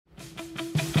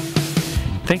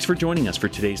Thanks for joining us for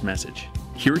today's message.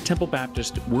 Here at Temple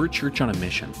Baptist, we're a church on a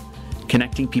mission,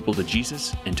 connecting people to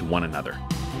Jesus and to one another.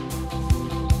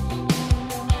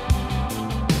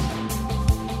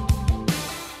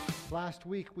 Last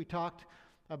week we talked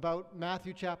about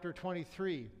Matthew chapter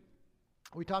 23.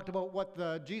 We talked about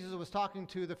what Jesus was talking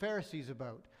to the Pharisees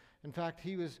about. In fact,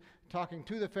 he was talking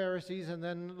to the Pharisees, and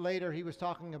then later he was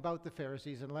talking about the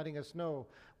Pharisees and letting us know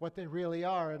what they really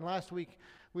are. And last week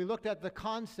we looked at the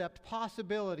concept,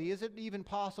 possibility. Is it even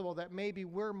possible that maybe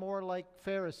we're more like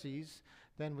Pharisees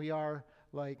than we are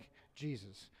like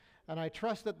Jesus? And I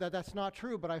trust that that's not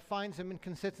true, but I find some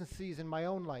inconsistencies in my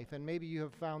own life, and maybe you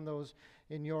have found those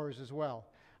in yours as well.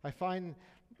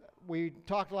 We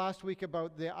talked last week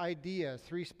about the idea,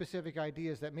 3 specific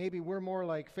ideas, that maybe we're more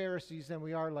like Pharisees than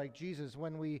we are like Jesus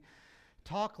when we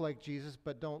talk like Jesus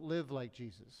but don't live like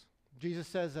Jesus. Jesus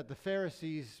says that the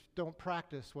Pharisees don't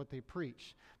practice what they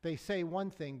preach. They say one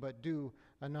thing but do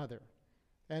another.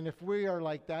 And if we are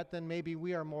like that, then maybe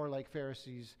we are more like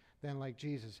Pharisees than like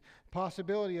Jesus.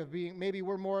 Possibility of being, maybe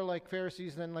we're more like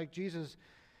Pharisees than like Jesus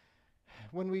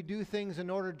when we do things in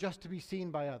order just to be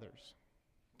seen by others.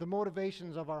 The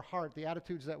motivations of our heart, the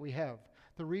attitudes that we have,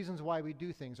 the reasons why we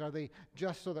do things, are they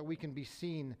just so that we can be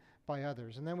seen by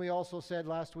others? And then we also said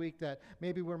last week that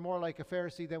maybe we're more like a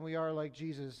Pharisee than we are like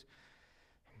Jesus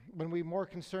when we're more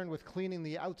concerned with cleaning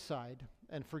the outside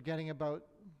and forgetting about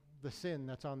the sin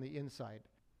that's on the inside.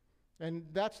 And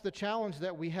that's the challenge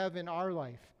that we have in our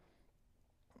life.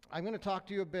 I'm going to talk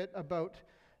to you a bit about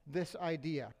this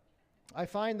idea. I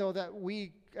find, though, that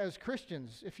we as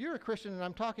Christians, if you're a Christian, and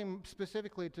I'm talking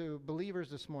specifically to believers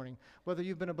this morning, whether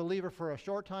you've been a believer for a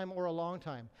short time or a long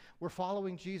time, we're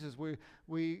following Jesus.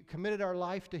 We committed our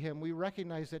life to Him. We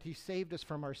recognize that He saved us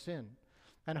from our sin.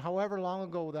 And however long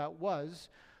ago that was,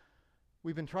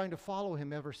 we've been trying to follow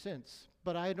Him ever since.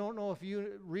 But I don't know if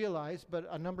you realize, but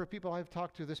a number of people I've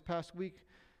talked to this past week,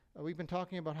 we've been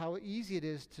talking about how easy it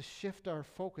is to shift our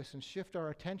focus and shift our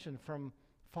attention from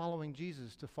following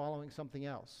Jesus to following something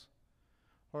else.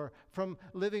 Or from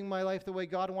living my life the way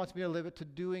God wants me to live it to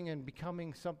doing and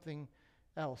becoming something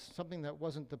else, something that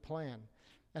wasn't the plan.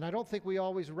 And I don't think we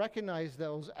always recognize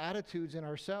those attitudes in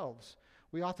ourselves.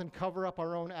 We often cover up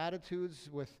our own attitudes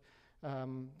with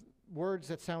words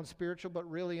that sound spiritual, but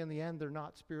really in the end they're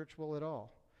not spiritual at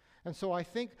all. And so I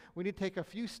think we need to take a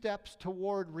few steps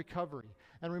toward recovery.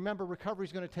 And remember, recovery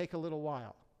is going to take a little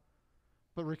while.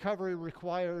 But recovery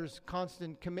requires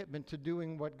constant commitment to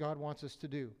doing what God wants us to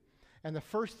do. And the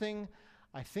first thing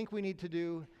I think we need to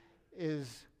do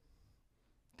is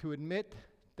to admit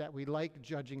that we like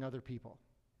judging other people.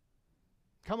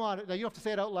 Come on, now you don't have to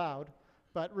say it out loud,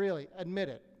 but really, admit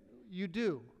it. You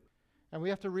do. And we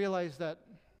have to realize that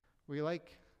we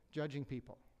like judging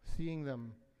people, seeing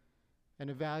them,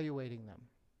 and evaluating them.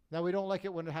 Now, we don't like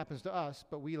it when it happens to us,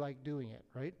 but we like doing it,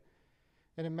 right?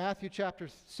 And in Matthew chapter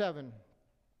 7,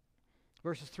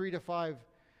 verses 3 to 5,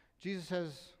 Jesus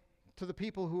says to the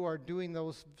people who are doing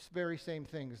those very same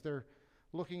things, they're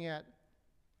looking at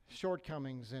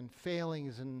shortcomings and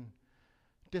failings and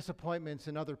disappointments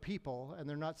in other people, and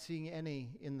they're not seeing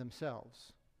any in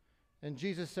themselves. And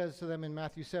Jesus says to them in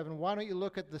Matthew 7, why do you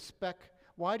look at the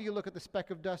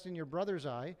speck of dust in your brother's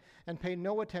eye and pay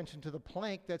no attention to the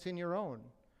plank that's in your own?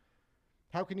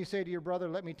 How can you say to your brother,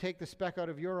 let me take the speck out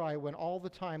of your eye, when all the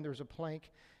time there's a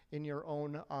plank in your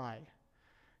own eye?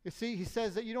 You see, he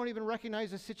says that you don't even recognize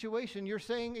the situation.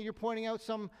 You're pointing out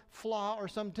some flaw or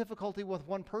some difficulty with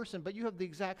one person, but you have the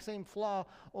exact same flaw,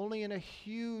 only in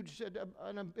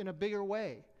a bigger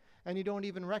way, and you don't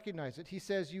even recognize it. He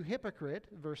says, you hypocrite,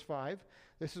 verse 5,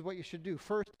 this is what you should do.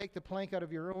 First, take the plank out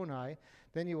of your own eye,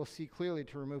 then you will see clearly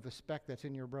to remove the speck that's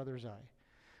in your brother's eye.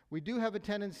 We do have a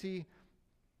tendency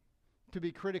to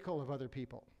be critical of other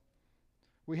people.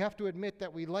 We have to admit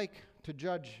that we like to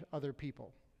judge other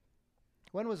people.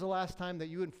 When was the last time that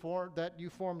you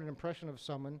formed an impression of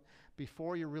someone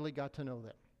before you really got to know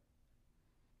them?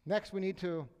 Next, we need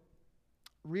to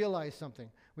realize something.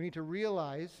 I need to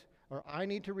realize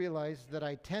that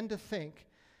I tend to think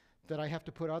that I have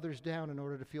to put others down in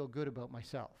order to feel good about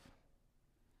myself.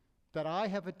 That I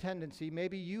have a tendency,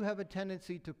 maybe you have a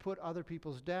tendency, to put other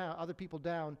people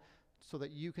down so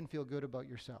that you can feel good about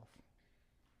yourself.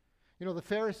 You know, the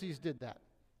Pharisees did that.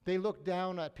 They looked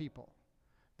down at people.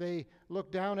 They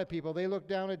looked down at people. They looked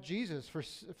down at Jesus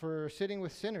for sitting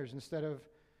with sinners instead of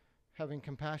having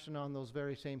compassion on those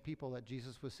very same people that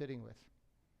Jesus was sitting with.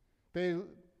 They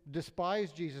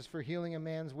despised Jesus for healing a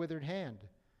man's withered hand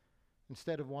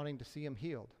instead of wanting to see him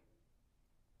healed.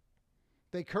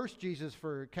 They cursed Jesus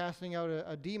for casting out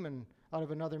a demon out of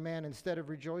another man instead of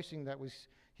rejoicing that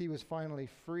he was finally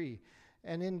free.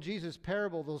 And in Jesus'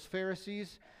 parable, those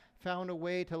Pharisees found a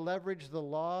way to leverage the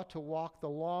law to walk the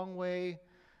long way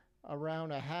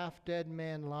around a half-dead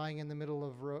man lying in the middle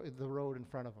of the road in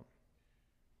front of them.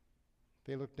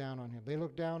 They looked down on him. They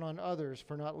looked down on others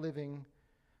for not living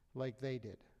like they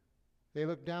did. They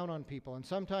look down on people. And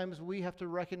sometimes we have to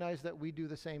recognize that we do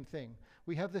the same thing.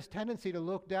 We have this tendency to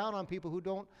look down on people who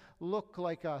don't look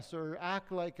like us or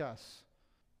act like us.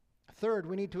 Third,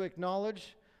 we need to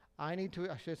acknowledge, I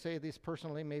should say this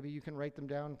personally, maybe you can write them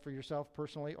down for yourself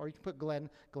personally, or you can put Glenn.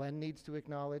 Glenn needs to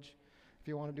acknowledge, if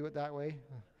you want to do it that way.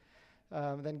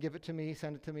 Then give it to me,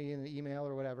 send it to me in an email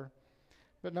or whatever.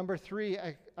 But number 3,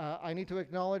 I need to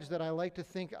acknowledge that I like to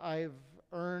think I've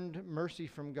earned mercy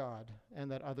from God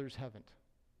and that others haven't.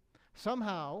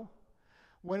 Somehow,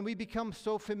 when we become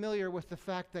so familiar with the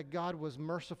fact that God was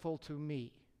merciful to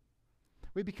me,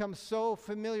 we become so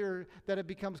familiar that it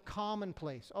becomes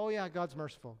commonplace. Oh yeah, God's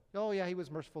merciful. Oh yeah, he was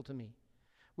merciful to me.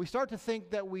 We start to think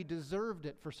that we deserved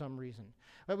it for some reason.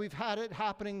 That we've had it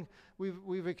happening, we've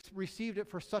received it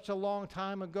for such a long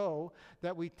time ago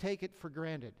that we take it for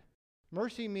granted.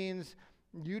 Mercy means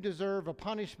you deserve a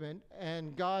punishment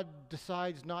and God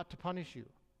decides not to punish you.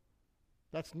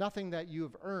 That's nothing that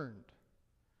you've earned.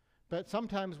 But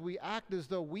sometimes we act as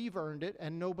though we've earned it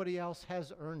and nobody else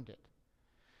has earned it.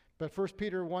 But 1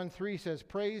 Peter 1:3 says,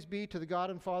 "Praise be to the God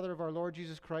and Father of our Lord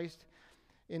Jesus Christ.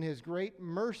 In his great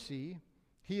mercy,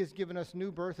 he has given us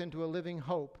new birth into a living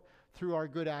hope through our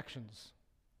good actions,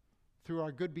 through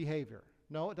our good behavior."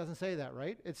 No, it doesn't say that,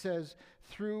 right? It says,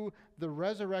 through the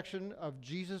resurrection of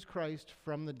Jesus Christ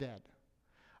from the dead.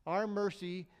 Our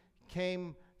mercy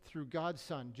came through God's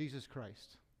Son, Jesus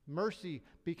Christ. Mercy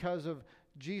because of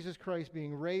Jesus Christ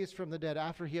being raised from the dead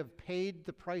after he had paid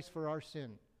the price for our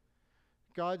sin.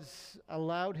 God's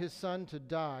allowed his Son to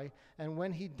die, and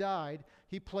when he died,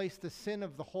 he placed the sin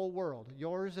of the whole world,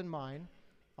 yours and mine,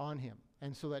 on him.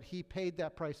 And so that he paid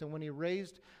that price. And when he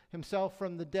raised himself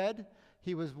from the dead,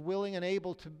 he was willing and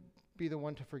able to be the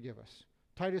one to forgive us.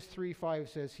 Titus 3:5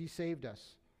 says, he saved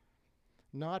us,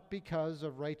 not because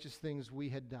of righteous things we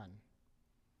had done.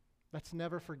 Let's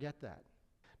never forget that.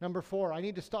 Number 4, I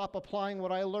need to stop applying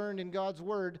what I learned in God's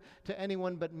word to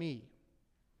anyone but me.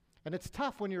 And it's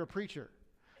tough when you're a preacher,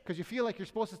 because you feel like you're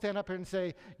supposed to stand up here and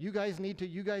say, you guys need to,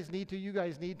 you guys need to, you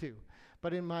guys need to.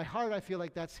 But in my heart, I feel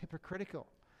like that's hypocritical,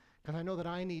 because I know that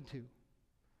I need to.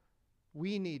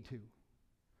 We need to.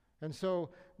 And so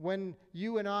when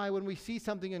you and I, when we see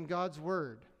something in God's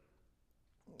word,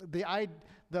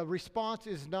 the response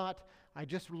is not, I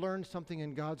just learned something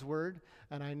in God's word,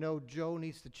 and I know Joe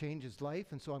needs to change his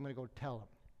life, and so I'm going to go tell him.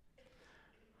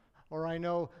 Or I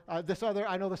know this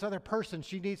other person,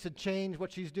 she needs to change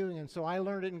what she's doing, and so I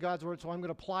learned it in God's word, so I'm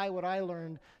going to apply what I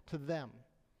learned to them.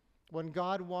 When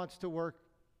God wants to work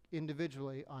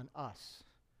individually on us.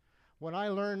 When I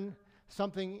learn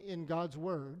something in God's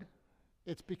word,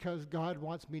 it's because God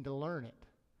wants me to learn it,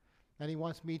 and he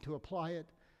wants me to apply it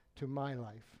to my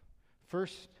life.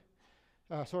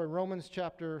 Romans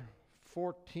chapter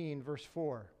 14, verse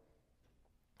 4.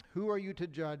 Who are you to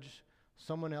judge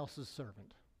someone else's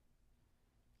servant?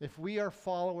 If we are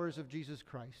followers of Jesus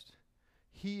Christ,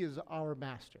 he is our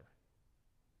master.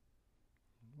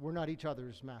 We're not each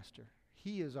other's master.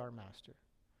 He is our master,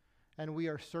 and we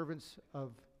are servants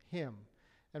of him.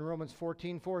 And Romans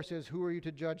 14:4 says, who are you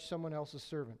to judge someone else's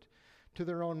servant? To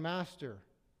their own master,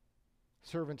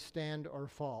 servants stand or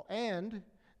fall. And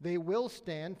they will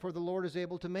stand, for the Lord is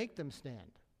able to make them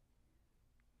stand.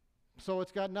 So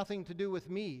it's got nothing to do with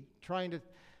me trying to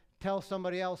tell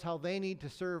somebody else how they need to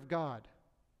serve God.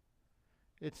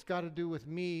 It's got to do with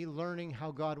me learning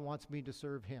how God wants me to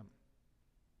serve him.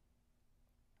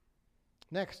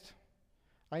 Next,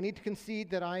 I need to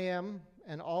concede that I am,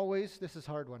 and always, this is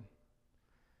a hard one,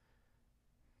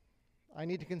 I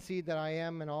need to concede that I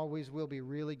am and always will be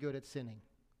really good at sinning.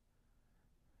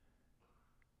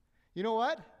 You know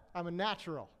what? I'm a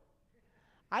natural.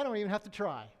 I don't even have to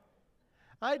try.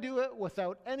 I do it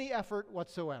without any effort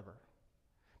whatsoever.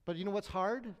 But you know what's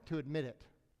hard? To admit it.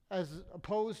 As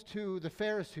opposed to the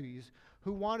Pharisees,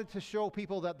 who wanted to show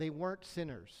people that they weren't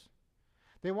sinners.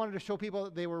 They wanted to show people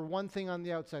that they were one thing on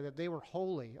the outside, that they were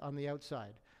holy on the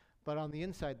outside. But on the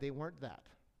inside, they weren't that.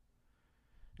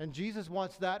 And Jesus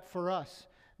wants that for us,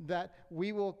 that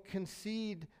we will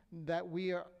concede that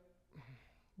we're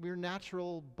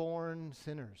natural-born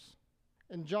sinners.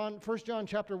 And 1 John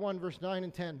chapter 1, verse 9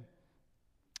 and 10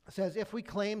 says, if we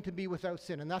claim to be without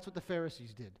sin, and that's what the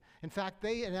Pharisees did. In fact,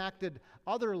 they enacted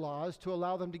other laws to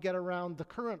allow them to get around the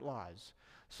current laws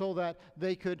so that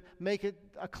they could make it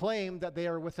a claim that they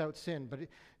are without sin. But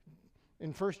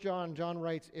in 1 John, John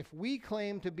writes, if we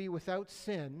claim to be without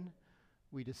sin,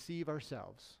 we deceive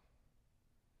ourselves.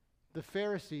 The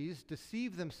Pharisees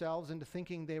deceived themselves into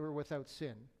thinking they were without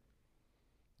sin.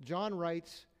 John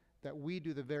writes that we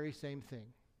do the very same thing.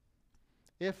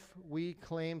 If we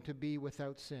claim to be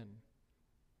without sin.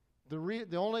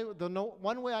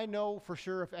 One way I know for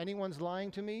sure if anyone's lying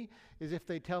to me is if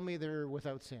they tell me they're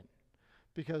without sin.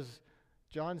 Because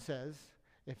John says,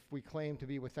 if we claim to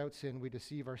be without sin, we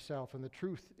deceive ourselves and the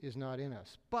truth is not in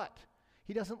us. But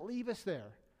he doesn't leave us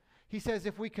there. He says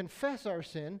if we confess our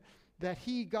sin, that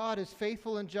he, God, is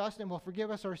faithful and just and will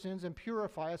forgive us our sins and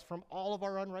purify us from all of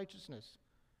our unrighteousness.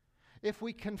 If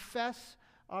we confess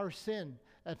our sin,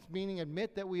 that's meaning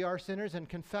admit that we are sinners and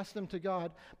confess them to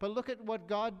God. But look at what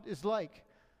God is like.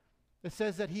 It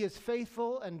says that he is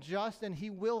faithful and just and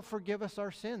he will forgive us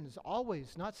our sins.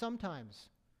 Always, not sometimes.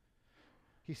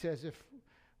 He says if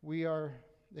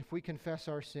we confess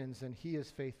our sins, then he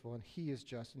is faithful and he is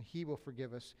just and he will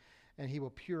forgive us and he will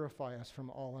purify us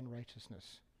from all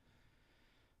unrighteousness.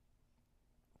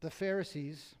 The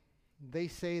Pharisees, they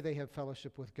say they have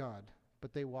fellowship with God,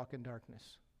 but they walk in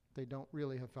darkness. They don't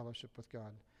really have fellowship with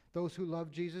God. Those who love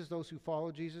Jesus, those who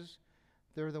follow Jesus,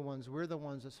 we're the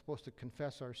ones that's supposed to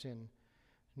confess our sin,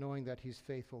 knowing that he's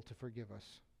faithful to forgive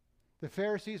us. The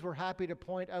Pharisees were happy to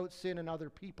point out sin in other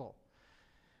people,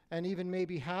 and even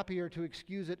maybe happier to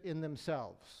excuse it in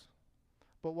themselves.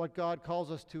 But what God calls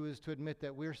us to is to admit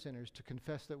that we're sinners, to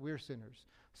confess that we're sinners,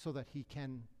 so that he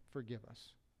can forgive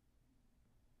us.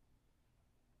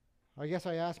 I guess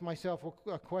I ask myself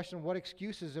a question, what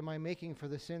excuses am I making for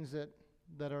the sins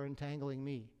that are entangling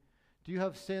me? Do you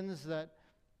have sins that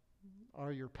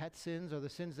are your pet sins, or the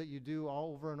sins that you do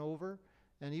all over and over,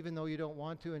 and even though you don't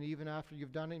want to, and even after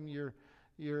you've done them,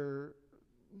 you're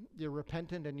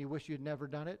repentant and you wish you'd never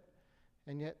done it,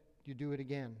 and yet you do it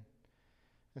again?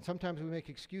 And sometimes we make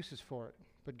excuses for it,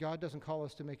 but God doesn't call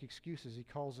us to make excuses. He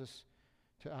calls us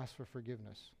to ask for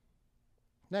forgiveness.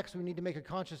 Next, we need to make a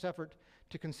conscious effort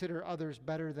to consider others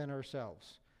better than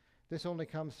ourselves. This only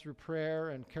comes through prayer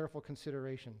and careful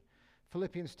consideration.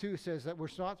 Philippians 2 says that we're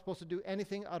not supposed to do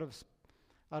anything out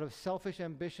of selfish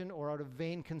ambition or out of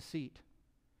vain conceit.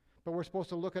 But we're supposed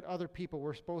to look at other people.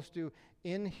 We're supposed to,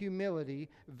 in humility,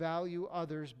 value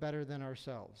others better than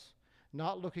ourselves.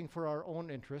 Not looking for our own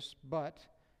interests, but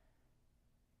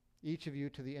each of you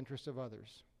to the interest of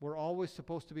others. We're always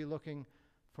supposed to be looking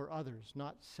for others,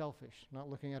 not selfish, not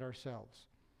looking at ourselves.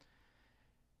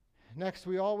 Next,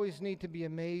 we always need to be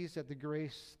amazed at the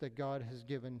grace that God has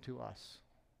given to us.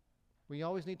 We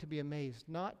always need to be amazed,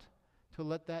 not to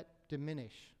let that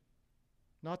diminish,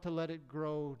 not to let it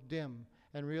grow dim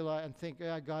and realize and think,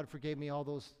 God forgave me all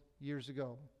those years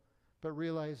ago, but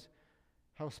realize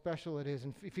how special it is.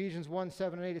 In Ephesians 1,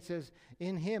 7 and 8, it says,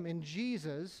 in him, in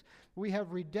Jesus, we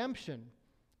have redemption.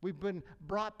 We've been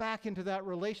brought back into that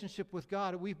relationship with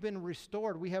God. We've been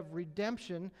restored. We have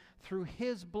redemption through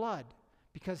his blood.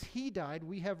 Because he died,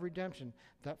 we have redemption,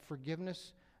 that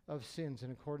forgiveness of sins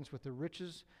in accordance with the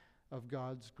riches of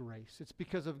God's grace. It's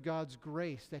because of God's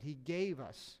grace that he gave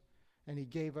us, and he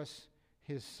gave us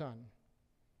his Son.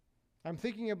 I'm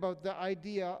thinking about the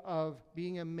idea of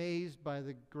being amazed by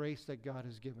the grace that God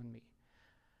has given me.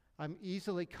 I'm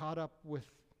easily caught up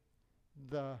with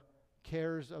the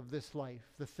cares of this life,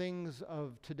 the things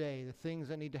of today, the things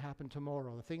that need to happen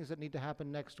tomorrow, the things that need to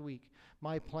happen next week,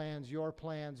 my plans, your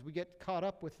plans. We get caught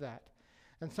up with that.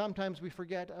 And sometimes we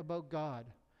forget about God,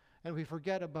 and we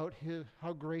forget about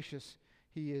how gracious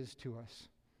he is to us.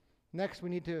 Next, we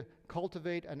need to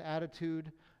cultivate an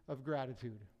attitude of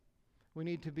gratitude. We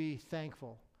need to be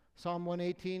thankful. Psalm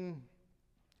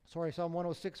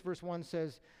 106 verse 1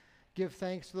 says, give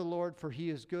thanks to the Lord, for he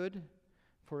is good,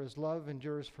 for his love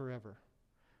endures forever.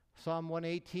 Psalm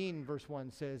 118 verse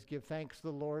 1 says, give thanks to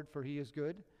the Lord, for he is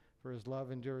good, for his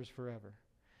love endures forever.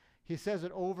 He says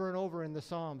it over and over in the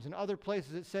Psalms. In other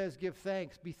places it says, give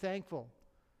thanks, be thankful.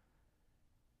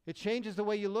 It changes the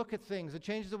way you look at things. It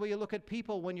changes the way you look at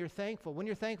people when you're thankful. When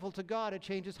you're thankful to God, it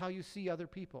changes how you see other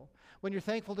people. When you're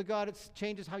thankful to God, it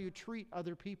changes how you treat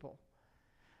other people.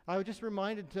 I was just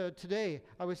reminded today,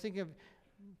 I was thinking of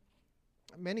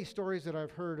many stories that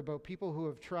I've heard about people who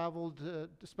have traveled,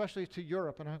 especially to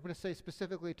Europe, and I'm going to say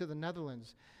specifically to the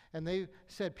Netherlands. And they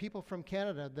said people from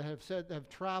Canada that have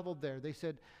traveled there, they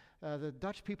said the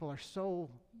Dutch people are so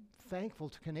thankful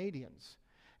to Canadians.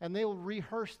 And they'll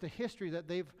rehearse the history that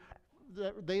they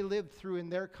lived through in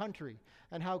their country,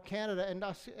 and how Canada and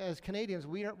us as Canadians,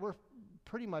 we're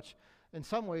pretty much in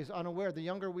some ways unaware. The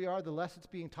younger we are, the less it's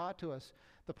being taught to us,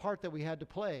 the part that we had to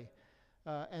play.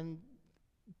 And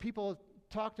people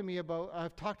talk to me about,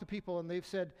 I've talked to people and they've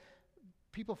said,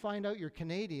 people find out you're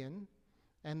Canadian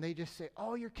And they just say,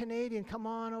 oh, you're Canadian, come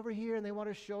on over here. And they want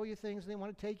to show you things, and they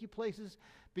want to take you places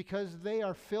because they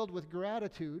are filled with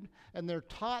gratitude, and they're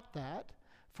taught that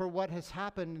for what has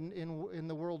happened in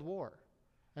the World War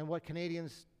and what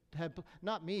Canadians had,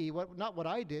 not me, not what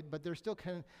I did, but there's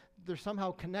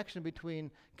somehow connection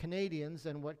between Canadians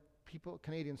and what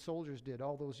Canadian soldiers did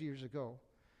all those years ago.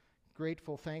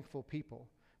 Grateful, thankful people.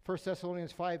 1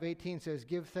 Thessalonians 5:18 says,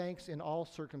 give thanks in all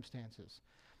circumstances.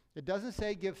 It doesn't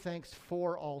say give thanks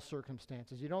for all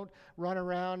circumstances. You don't run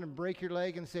around and break your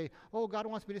leg and say, oh, God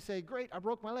wants me to say, great, I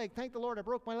broke my leg. Thank the Lord, I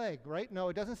broke my leg, right? No,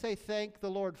 it doesn't say thank the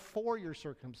Lord for your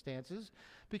circumstances,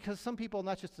 because some people,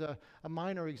 not just a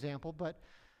minor example, but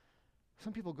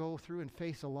some people go through and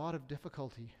face a lot of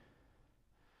difficulty.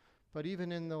 But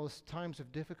even in those times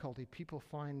of difficulty, people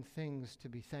find things to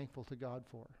be thankful to God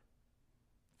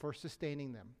for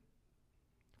sustaining them,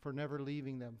 for never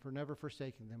leaving them, for never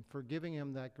forsaking them, for giving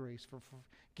them that grace, for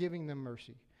giving them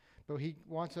mercy. But he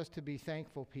wants us to be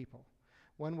thankful people.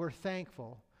 When we're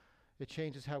thankful, it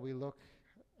changes how we look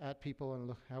at people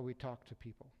and how we talk to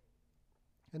people.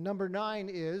 And number 9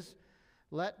 is,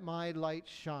 let my light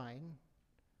shine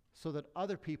so that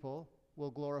other people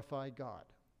will glorify God.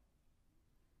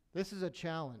 This is a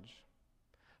challenge.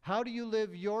 How do you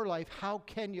live your life? How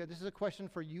can you? This is a question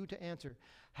for you to answer.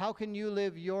 How can you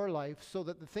live your life so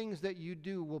that the things that you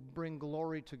do will bring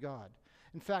glory to God?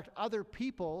 In fact, other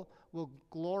people will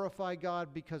glorify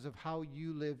God because of how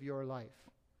you live your life.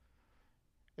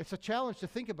 It's a challenge to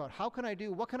think about. What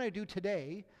can I do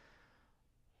today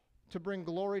to bring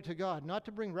glory to God? Not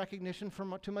to bring recognition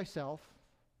to myself,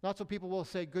 not so people will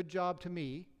say good job to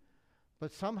me,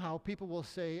 but somehow people will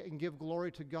say and give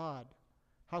glory to God.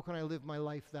 How can I live my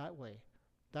life that way?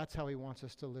 That's how he wants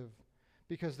us to live.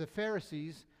 Because the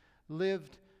Pharisees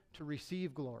lived to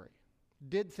receive glory,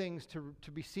 did things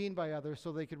to be seen by others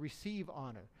so they could receive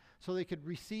honor, so they could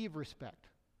receive respect.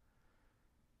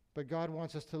 But God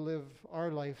wants us to live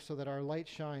our life so that our light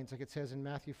shines, like it says in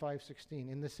Matthew 5:16.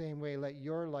 In the same way, let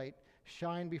your light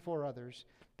shine before others,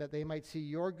 that they might see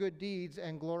your good deeds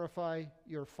and glorify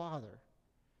your Father.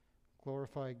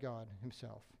 Glorify God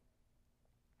himself.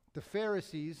 The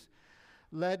Pharisees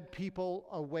led people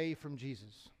away from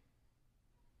Jesus.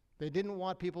 They didn't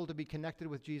want people to be connected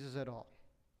with Jesus at all.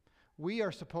 We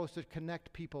are supposed to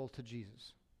connect people to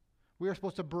Jesus. We are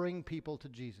supposed to bring people to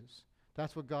Jesus.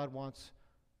 That's what God wants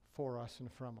for us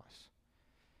and from us.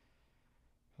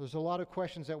 There's a lot of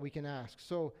questions that we can ask.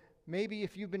 So maybe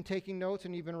if you've been taking notes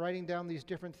and you've been writing down these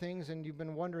different things and you've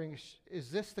been wondering,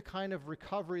 is this the kind of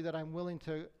recovery that I'm willing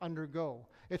to undergo?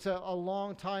 It's a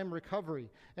long time recovery,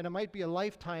 and it might be a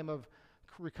lifetime of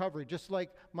recovery. Just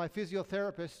like my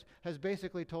physiotherapist has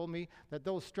basically told me that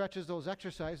those stretches, those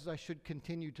exercises, I should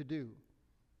continue to do.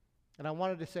 And I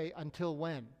wanted to say, until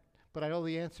when? But I know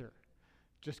the answer.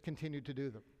 Just continue to do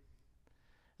them.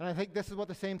 And I think this is what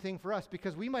the same thing for us,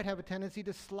 because we might have a tendency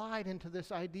to slide into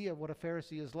this idea of what a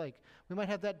Pharisee is like. We might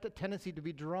have that tendency to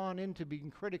be drawn into being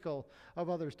critical of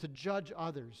others, to judge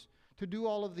others, to do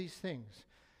all of these things.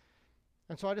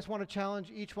 And so I just want to challenge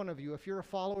each one of you. If you're a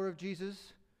follower of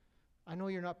Jesus, I know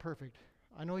you're not perfect.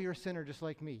 I know you're a sinner just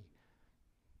like me.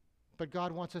 But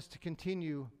God wants us to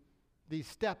continue these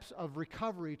steps of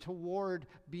recovery toward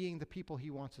being the people he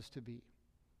wants us to be.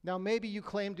 Now, maybe you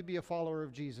claim to be a follower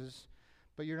of Jesus,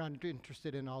 but you're not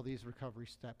interested in all these recovery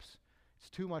steps. It's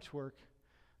too much work.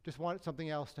 Just want something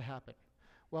else to happen.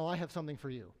 Well, I have something for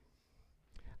you.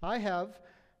 I have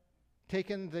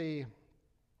taken the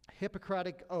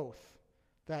Hippocratic Oath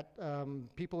that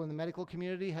people in the medical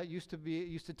community used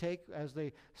to take as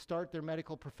they start their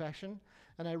medical profession,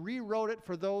 and I rewrote it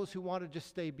for those who want to just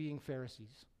stay being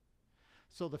Pharisees.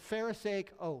 So the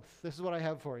Pharisaic Oath, this is what I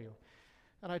have for you.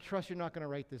 And I trust you're not going to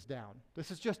write this down.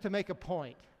 This is just to make a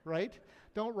point, right?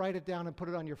 Don't write it down and put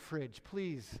it on your fridge,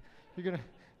 please.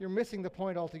 You're missing the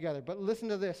point altogether. But listen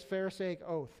to this Pharisaic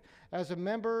Oath. As a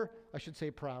member, I should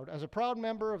say proud, as a proud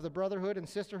member of the Brotherhood and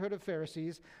Sisterhood of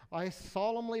Pharisees, I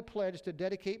solemnly pledge to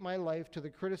dedicate my life to the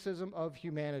criticism of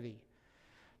humanity.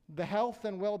 The health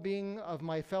and well-being of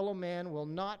my fellow man will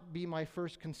not be my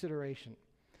first consideration.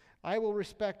 I will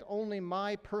respect only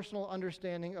my personal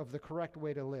understanding of the correct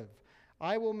way to live.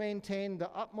 I will maintain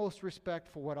the utmost respect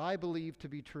for what I believe to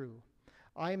be true.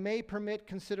 I may permit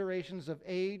considerations of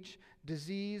age,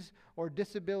 disease, or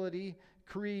disability,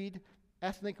 creed,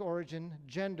 ethnic origin,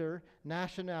 gender,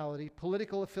 nationality,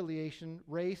 political affiliation,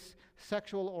 race,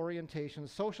 sexual orientation,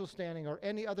 social standing, or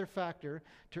any other factor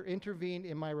to intervene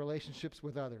in my relationships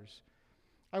with others.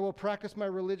 I will practice my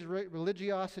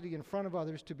religiosity in front of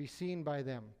others to be seen by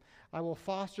them. I will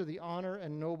foster the honor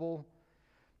and noble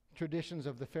traditions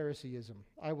of the Phariseeism.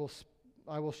 I will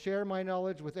I will share my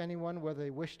knowledge with anyone, whether they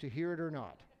wish to hear it or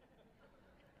not.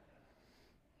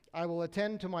 I will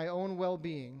attend to my own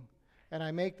well-being, and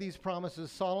I make these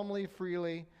promises solemnly,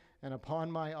 freely, and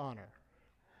upon my honor.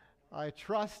 I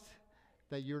trust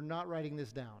that you're not writing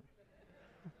this down.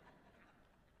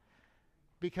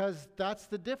 Because that's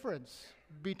the difference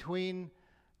between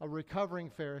a recovering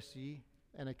Pharisee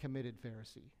and a committed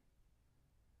Pharisee.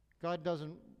 God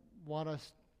doesn't want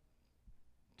us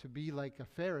to be like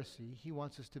a Pharisee. He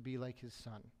wants us to be like his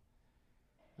Son.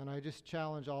 And I just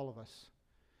challenge all of us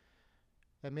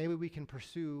that maybe we can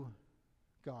pursue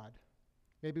God.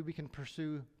 Maybe we can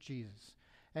pursue Jesus.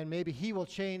 And maybe he will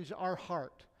change our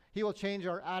heart. He will change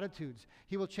our attitudes.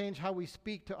 He will change how we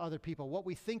speak to other people, what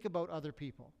we think about other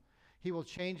people. He will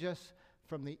change us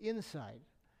from the inside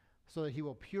so that he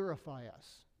will purify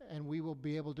us and we will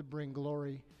be able to bring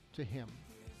glory to him.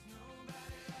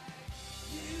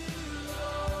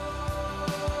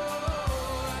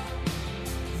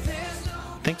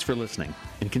 Thanks for listening,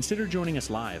 and consider joining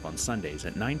us live on Sundays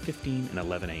at 9:15 and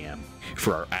 11 a.m.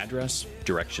 For our address,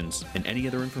 directions, and any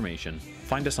other information,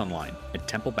 find us online at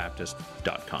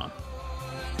templebaptist.com.